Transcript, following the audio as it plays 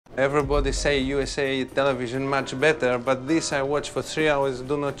Everybody say USA television much better, but this I watch for 3 hours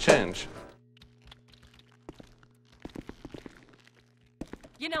do not change.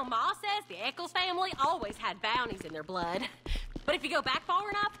 You know, Ma says the Eccles family always had bounties in their blood. But if you go back far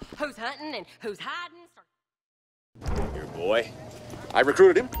enough, who's hunting and who's hiding... Your boy. I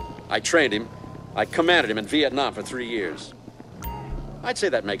recruited him, I trained him, I commanded him in Vietnam for 3 years. I'd say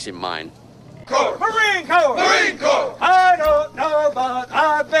that makes him mine. Corps. Marine Corps! Marine Corps! I don't know, but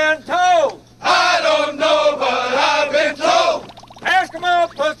I've been told. I don't know, but I've been told. Eskimo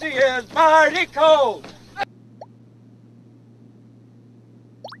pussy is mighty cold.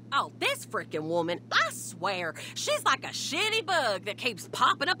 Oh, this frickin' woman, I swear, she's like a shitty bug that keeps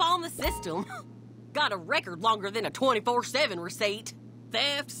popping up on the system. Got a record longer than a 24/7 receipt.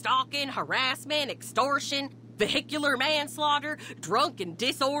 Theft, stalking, harassment, extortion, vehicular manslaughter, drunk and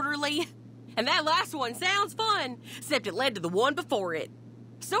disorderly. And that last one sounds fun, except it led to the one before it.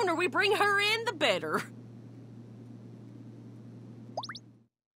 Sooner we bring her in, the better.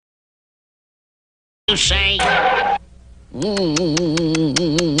 You say...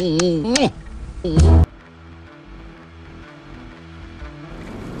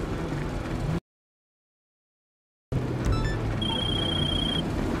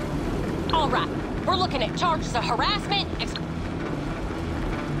 All right, we're looking at charges of harassment,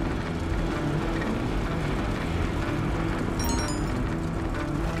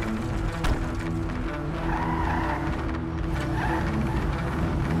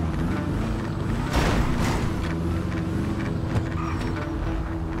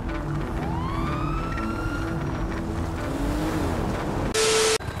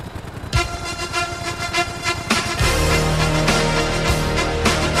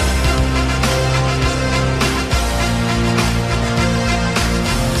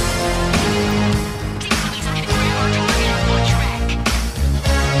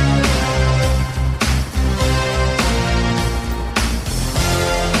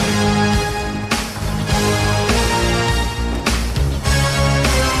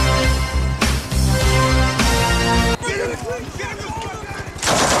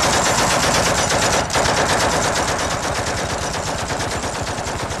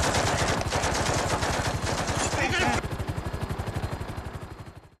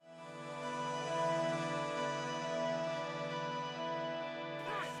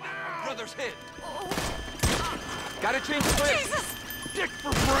 Brother's hit. Gotta change the blade. Jesus! Dick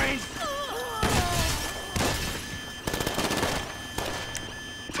for brains.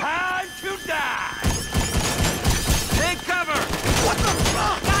 Time to die. Take cover. What the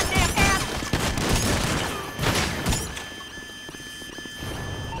fuck? Goddamn ass!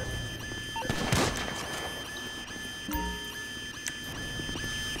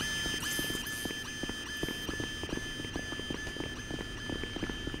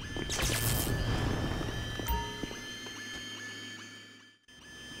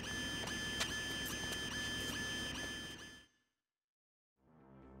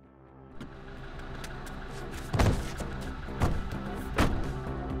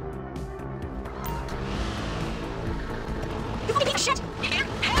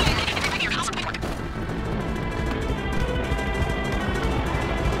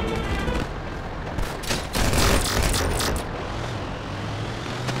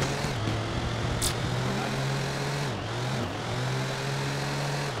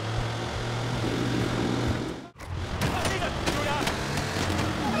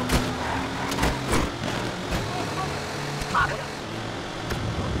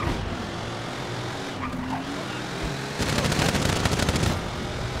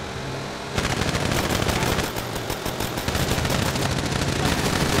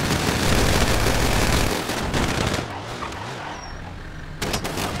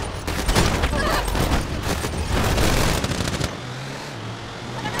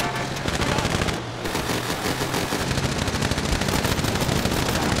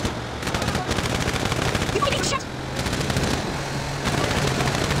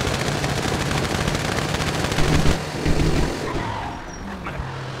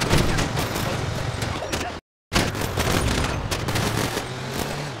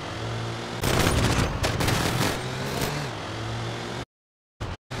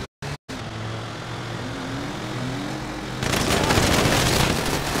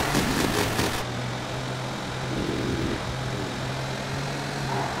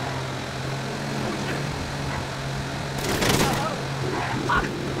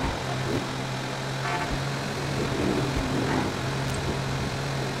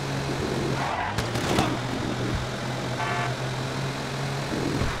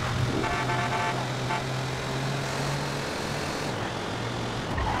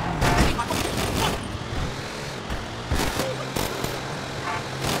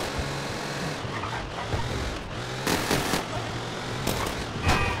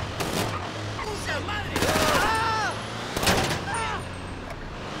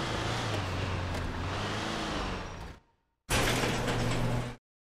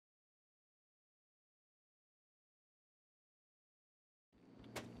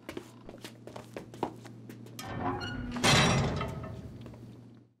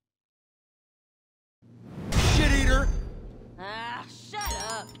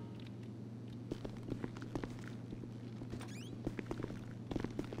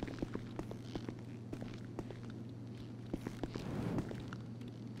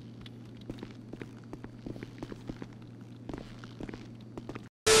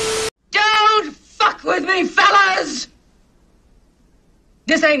 with me, fellas!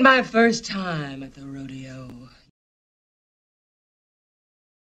 This ain't my first time at the rodeo.